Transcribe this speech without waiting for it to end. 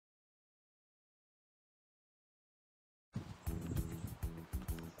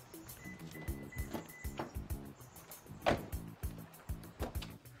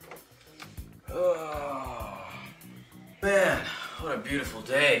Oh, man, what a beautiful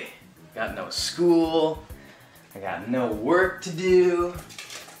day. Got no school. I got no work to do. I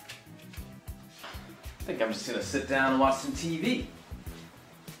think I'm just gonna sit down and watch some TV.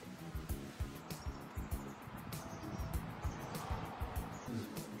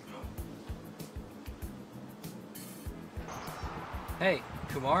 Hey,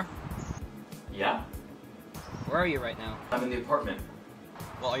 Kumar? Yeah? Where are you right now? I'm in the apartment.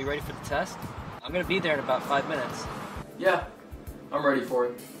 Well, are you ready for the test? I'm gonna be there in about 5 minutes. Yeah, I'm ready for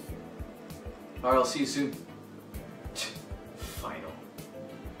it. Alright, I'll see you soon. Final.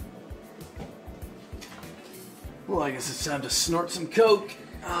 Well, I guess it's time to snort some coke.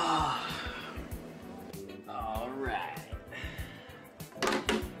 Alright.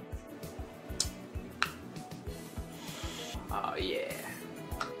 Oh yeah.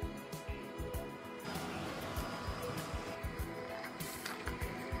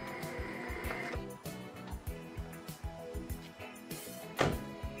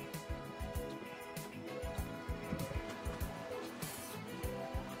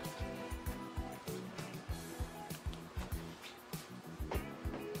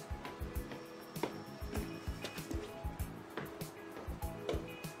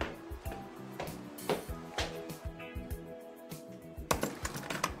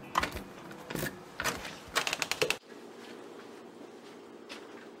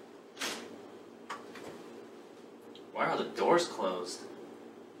 Why are the doors closed?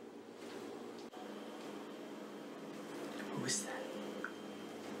 Who is that?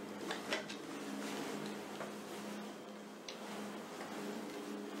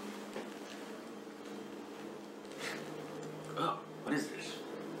 Oh, what is this?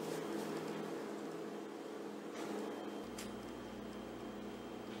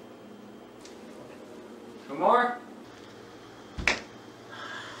 Kumar?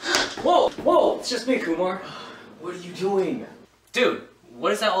 Whoa, whoa, it's just me, Kumar. What are you doing? Dude,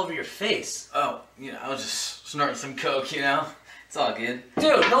 what is that all over your face? Oh, I was just snorting some coke, It's all good.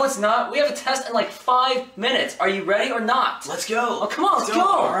 Dude, no it's not. We have a test in like 5 minutes. Are you ready or not? Let's go. Oh, come on, let's go.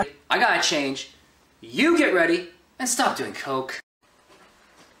 All right. I gotta change. You get ready and stop doing coke.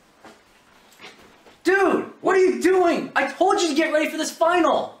 Dude, what are you doing? I told you to get ready for this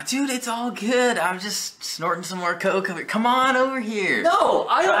final. Dude, it's all good. I'm just snorting some more coke. Come on over here. No,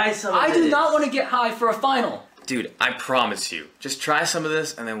 Try some of I do this. not want to get high for a final. Dude, I promise you. Just try some of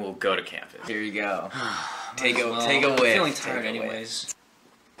this and then we'll go to campus. Here you go. Take a whiff. I'm feeling Take tired a whiff. anyways.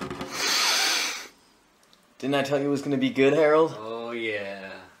 Didn't I tell you it was gonna be good, Harold? Oh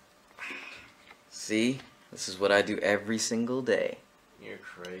yeah. See? This is what I do every single day. You're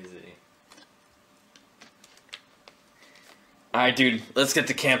crazy. Alright, dude, let's get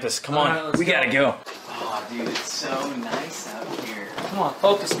to campus. Come All on, right, let's we go. gotta go. Oh, dude, it's so nice out here. Come on,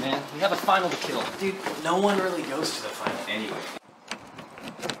 focus, man. We have a final to kill. Dude, no one really goes to the final anyway.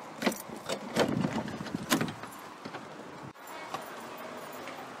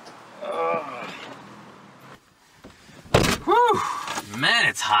 Whew! Man,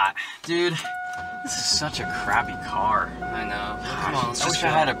 it's hot. Dude, this is such a crappy car. I know. Come on, let's I just wish go.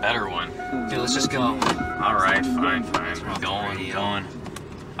 I had a better one. Dude, let's just go. Alright, fine. Going.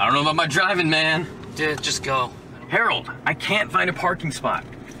 I don't know about my driving, man. Dude, just go. Harold, I can't find a parking spot.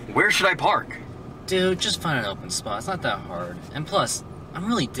 Where should I park? Dude, just find an open spot. It's not that hard. And plus, I'm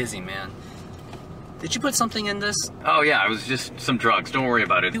really dizzy, man. Did you put something in this? Oh yeah, it was just some drugs. Don't worry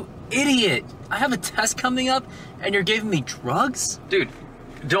about it. You idiot! I have a test coming up, and you're giving me drugs? Dude,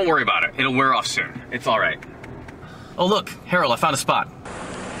 don't worry about it. It'll wear off soon. It's alright. Oh look, Harold, I found a spot.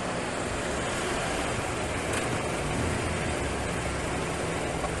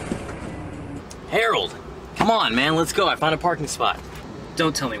 Harold, come on, man, let's go. I found a parking spot.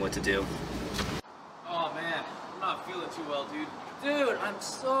 Don't tell me what to do. Oh man, I'm not feeling too well, dude. Dude, I'm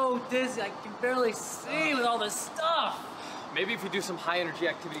so dizzy. I can barely see with all this stuff. Maybe if we do some high energy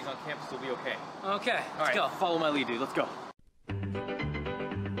activities on campus, we'll be okay. Okay, All let's right, go. follow my lead, dude. Let's go.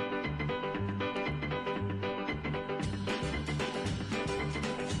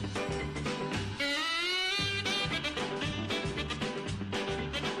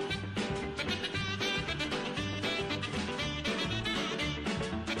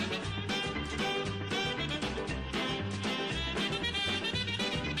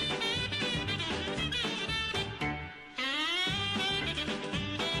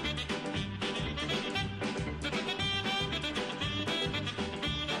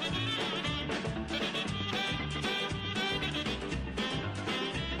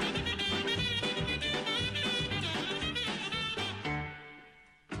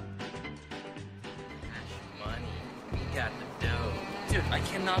 got the dough. Dude, I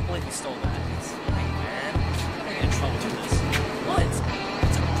cannot believe you stole that. It's fine, man. I'm gonna get in trouble for this. What? It's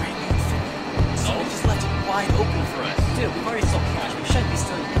a brand new thing. So we just left it wide open for us. Dude, we've already stole cash. We shouldn't be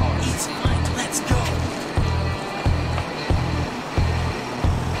stealing cars. It's fine. Let's go.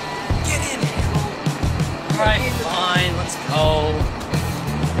 Get in, Harold. Alright, fine. Let's go.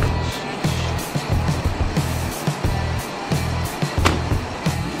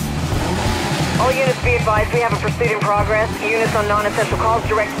 All units be advised, we have a pursuit in progress. Units on non-essential calls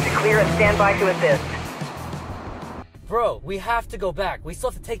directed to clear and stand by to assist. Bro, we have to go back. We still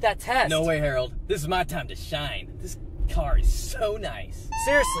have to take that test. No way, Harold. This is my time to shine. This car is so nice.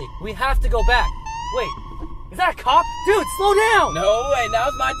 Seriously, we have to go back. Wait, is that a cop? Dude, slow down! No way,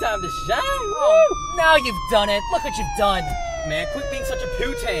 now's my time to shine. Oh, now you've done it. Look what you've done. Man, quit being such a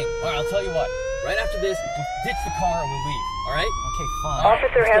poo-tang. Alright, I'll tell you what. Right after this, we'll ditch the car and we'll leave. Alright? Okay, fine.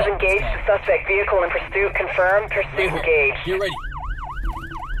 Officer has engaged the suspect vehicle in pursuit. Confirmed. Pursuit engaged. Get ready.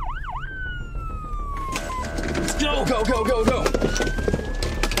 Let's go, go, go, go, go.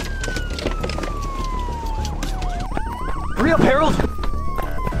 Hurry up, Harold! Get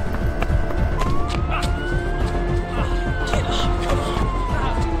up, come on.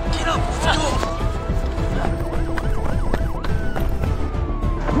 Get up, let's go.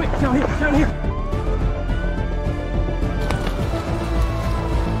 Quick, down here, down here!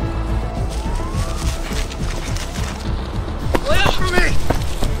 Wait up for me!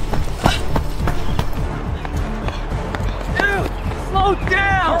 Dude, slow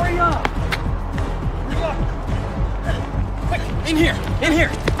down! Hurry up! Hurry up! Quick, in here, in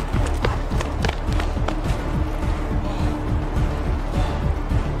here!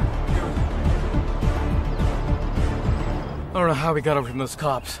 I don't know how we got away from those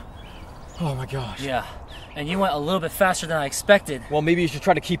cops. Oh my gosh. Yeah, and you went a little bit faster than I expected. Well, maybe you should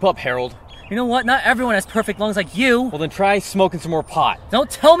try to keep up, Harold. You know what? Not everyone has perfect lungs like you. Well, then try smoking some more pot. Don't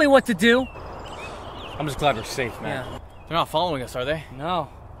tell me what to do. I'm just glad we're safe, man. Yeah. They're not following us, are they? No.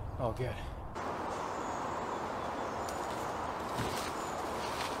 Oh, good.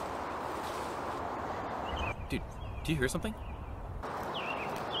 Dude, do you hear something?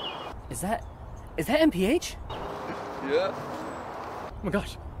 Is that MPH? Yeah. Oh my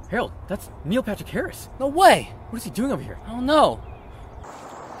gosh, Harold, that's Neil Patrick Harris. No way. What is he doing over here? I don't know.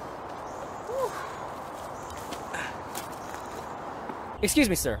 Excuse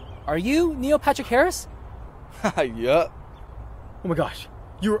me, sir. Are you Neil Patrick Harris? Yeah. Oh my gosh,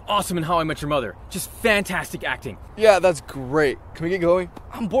 you were awesome in How I Met Your Mother. Just fantastic acting. Yeah, that's great. Can we get going?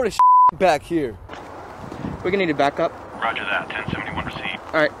 I'm bored as back here. We're gonna need to back up. Roger that. 1071 receipt.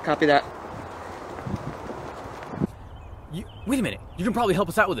 Alright, copy that. Wait a minute, you can probably help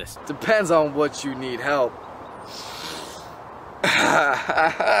us out with this. Depends on what you need help.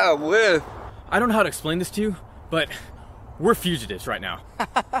 With. I don't know how to explain this to you, but we're fugitives right now.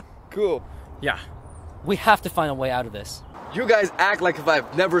 Cool. Yeah. We have to find a way out of this. You guys act like if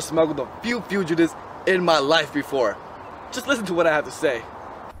I've never smuggled a few fugitives in my life before. Just listen to what I have to say.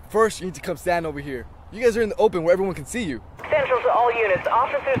 First, you need to come stand over here. You guys are in the open where everyone can see you. Central to all units.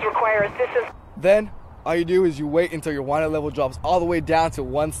 Officers require assistance. Then, all you do is you wait until your wanted level drops all the way down to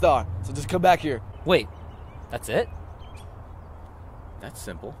 1 star. So just come back here. Wait, that's it? That's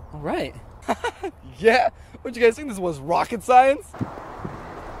simple. All right. Yeah? What you guys think this was rocket science?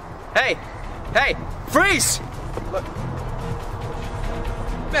 Hey! Hey! Freeze! Look.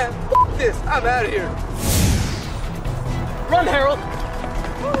 Man, f this. I'm out of here. Run, Harold!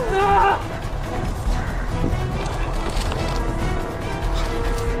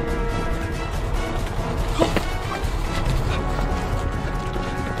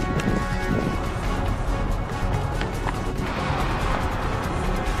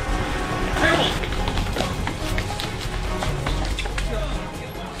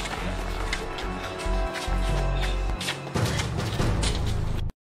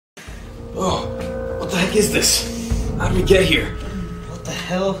 Oh, what the heck is this? How did we get here? What the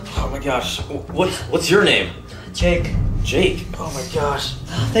hell? Oh my gosh. What's your name? Jake. Jake. Oh my gosh.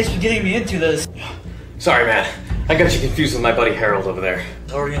 Thanks for getting me into this. Sorry, man. I got you confused with my buddy Harold over there.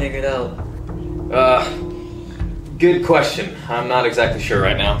 How are we gonna get out? Good question. I'm not exactly sure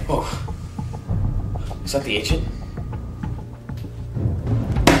right now. Oh. Is that the agent?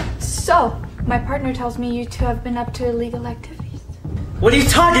 So, my partner tells me you two have been up to illegal activities. What are you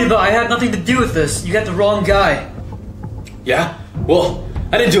talking about? I had nothing to do with this. You got the wrong guy. Yeah? Well,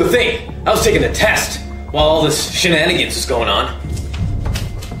 I didn't do a thing. I was taking a test while all this shenanigans is going on.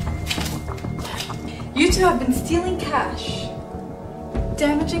 You two have been stealing cash,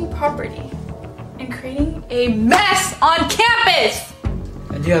 damaging property, and creating a mess on campus!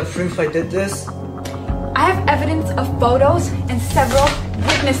 And do you have proof I did this? I I have evidence of photos and several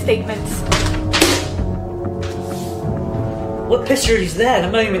witness statements. What picture is that?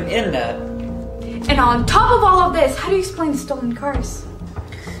 I'm not even in that. And on top of all of this, how do you explain the stolen cars?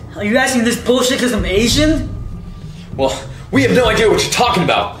 Are you asking this bullshit because I'm Asian? Well, we have no idea what you're talking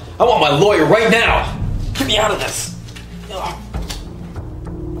about. I want my lawyer right now. Get me out of this.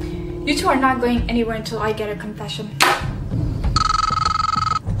 You two are not going anywhere until I get a confession.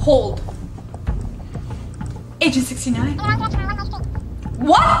 Hold. Agent 69.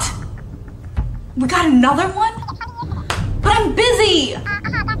 What? We got another one? But I'm busy!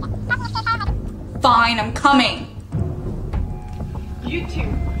 Fine, I'm coming. You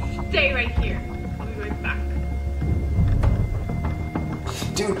two, stay right here. I'll be right back.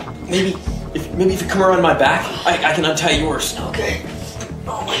 Dude, maybe if you come around my back, I can untie yours. Okay.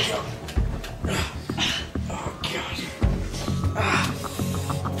 Oh my god. Oh god.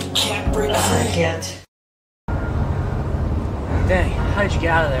 Can't break free. Can't. Danny, how did you get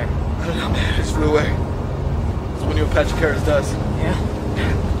out of there? I don't know, man. I just flew away. That's what Neil Patrick Harris does. Yeah?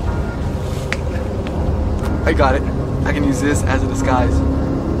 I got it. I can use this as a disguise.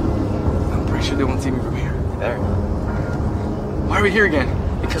 I'm pretty sure they won't see me from here. There. Why are we here again?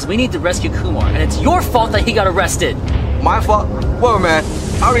 Because we need to rescue Kumar, and it's your fault that he got arrested. My fault? Whoa, man.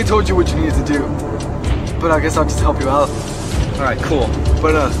 I already told you what you needed to do. But I guess I'll just help you out. Alright, cool.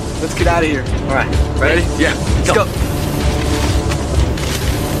 But let's get out of here. Alright, ready? Yeah, let's go.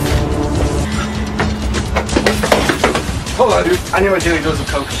 Hold on, dude. I need my daily dose of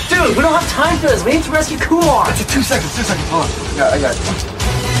coke. Dude, we don't have time for this. We need to rescue Kumar. It's 2 seconds. 2 seconds. Hold on. Yeah, I got it.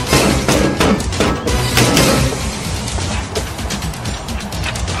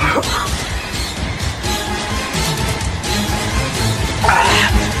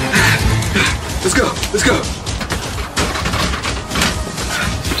 Let's go. Let's go.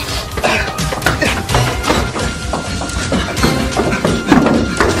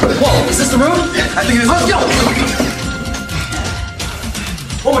 Whoa, is this the room? I think it is. Let's go.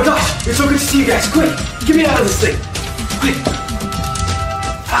 Oh my gosh, it's so good to see you guys. Quick, get me out of this thing. Quick.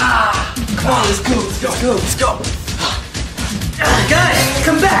 Come on, let's go, let's go, let's go. Guys,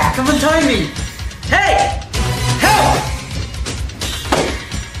 come back. Come untie me. Hey, help!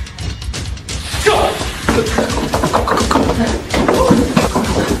 Go!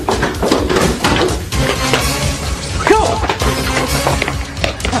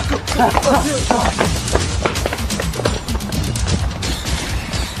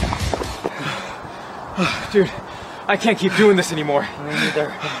 Dude, I can't keep doing this anymore. Me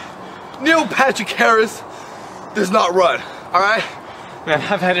neither. Neil Patrick Harris does not run, alright? Man,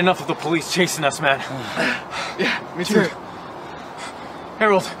 I've had enough of the police chasing us, man. Yeah, me too.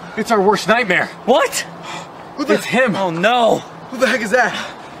 Harold, it's our worst nightmare. What? It's him. Oh no. Who the heck is that?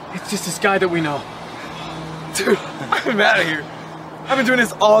 It's just this guy that we know. Dude, I'm out of here. I've been doing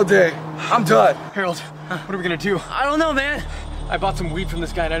this all day. I'm done. Harold, what are we gonna do? I don't know, man. I bought some weed from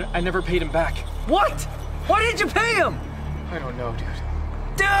this guy and I never paid him back. What? Why didn't you pay him? I don't know, dude.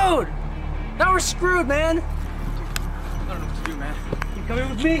 Dude! Now we're screwed, man. I don't know what to do, man. You coming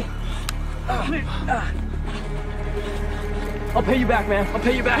with me? I'll pay you back, man. I'll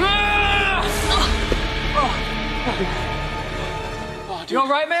pay you back. Oh, you all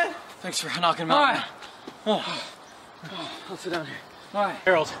right, man? Thanks for knocking him out. All right. I'll sit down here. All right.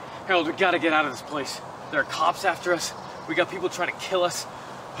 Harold, we gotta get out of this place. There are cops after us. We got people trying to kill us.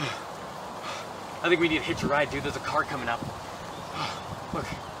 I think we need to hitch a ride, dude. There's a car coming up. Look,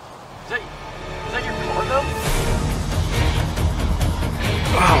 is that your car, though?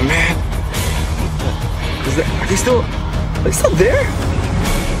 Oh, man. Are they still there?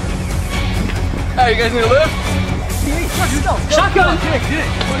 Hey, you guys need a lift? Let's go. Shotgun!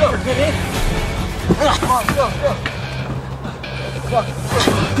 Get it. Come on, go.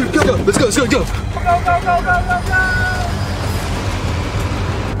 Dude, go. Let's go. Go.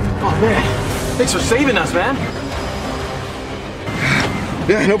 Oh, man. Thanks for saving us, man.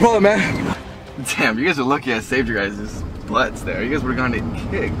 Yeah, no problem, man. Damn, you guys are lucky I saved your guys' butts there. You guys were gonna get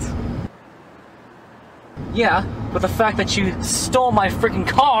kicked. Yeah, but the fact that you stole my freaking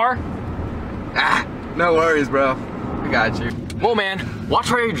car. No worries, bro. I got you. Whoa, man, watch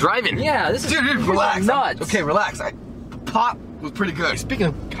where you're driving. Yeah, this is Dude, relax. nuts. Okay, relax. Pop was pretty good. Speaking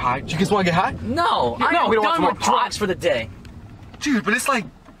of high, do you guys want to get high? No, we don't want some more drugs for the day. Dude, but it's like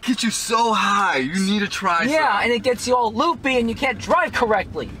gets you so high. You need to try Yeah, something. and it gets you all loopy and you can't drive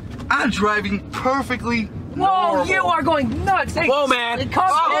correctly. I'm driving perfectly Whoa, normal. you are going nuts. Hey, Whoa, man. It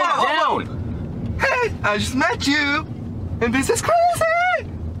calms Whoa, down. Hey, I just met you, and this is crazy.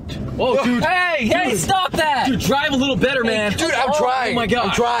 Whoa, dude. Hey, stop that! Dude, drive a little better, man. Dude, I'm trying. Oh my God.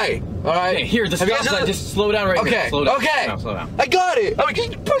 I'm trying. All right. Okay, here, the Have you stop guys sign. Just slow down right here. Okay. Slow down. Okay. No, slow down. I got it. I'm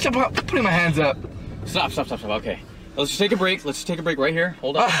just putting my hands up. Stop. Okay. Let's just take a break. Let's just take a break right here.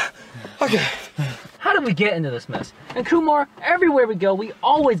 Hold on. Okay. How did we get into this mess? And Kumar, everywhere we go, we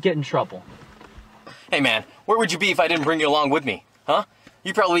always get in trouble. Hey man, where would you be if I didn't bring you along with me? Huh?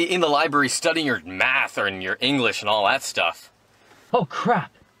 You'd probably be in the library studying your math or your English and all that stuff. Oh,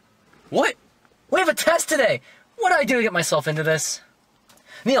 crap. What? We have a test today. What did I do to get myself into this?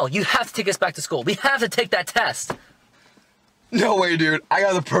 Neil, you have to take us back to school. We have to take that test. No way, dude. I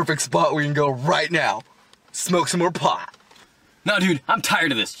got the perfect spot we can go right now. Smoke some more pot. No, dude, I'm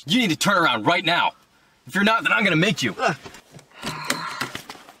tired of this. You need to turn around right now. If you're not, then I'm gonna make you.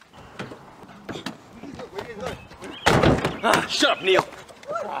 Shut up, Neil.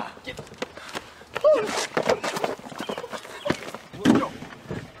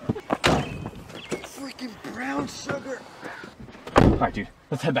 Freaking brown sugar. All right, dude.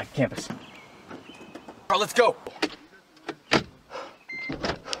 Let's head back to campus. All right, let's go.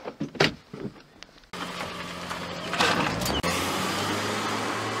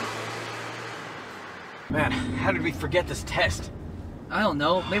 Man, how did we forget this test? I don't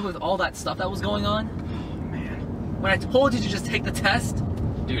know. Maybe with all that stuff that was going on? Oh, man. When I told you to just take the test?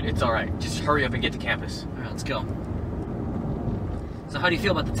 Dude, it's all right. Just hurry up and get to campus. All right, let's go. So how do you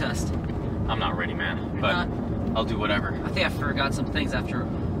feel about the test? I'm not ready, man. But not? I'll do whatever. I think I forgot some things after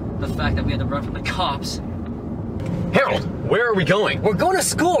the fact that we had to run from the cops. Harold, where are we going? We're going to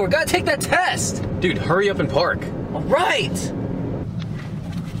school. We're going to take that test. Dude, hurry up and park. All right.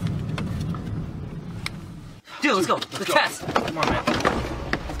 Dude, let's go. The test. Come on, man.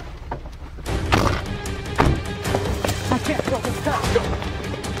 I can't go. Let's go.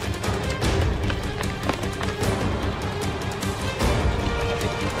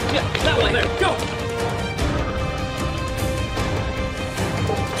 Yeah, that way. There, go.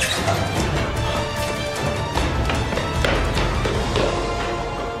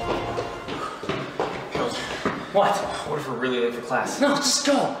 What? What if we're really late for class? No, just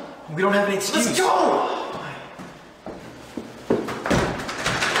go. We don't have any excuse. Let's go.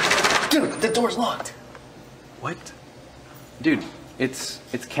 Dude, the door's locked. What? Dude, it's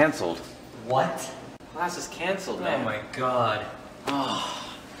canceled. What? Class is canceled, Oh man. my God.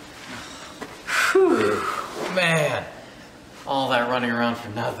 Whew. Man. All that running around for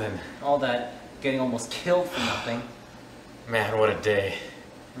nothing. All that getting almost killed for nothing. Man, what a day.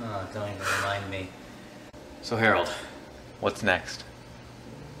 Oh, don't even remind me. So Harold, what's next?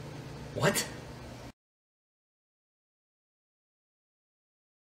 What?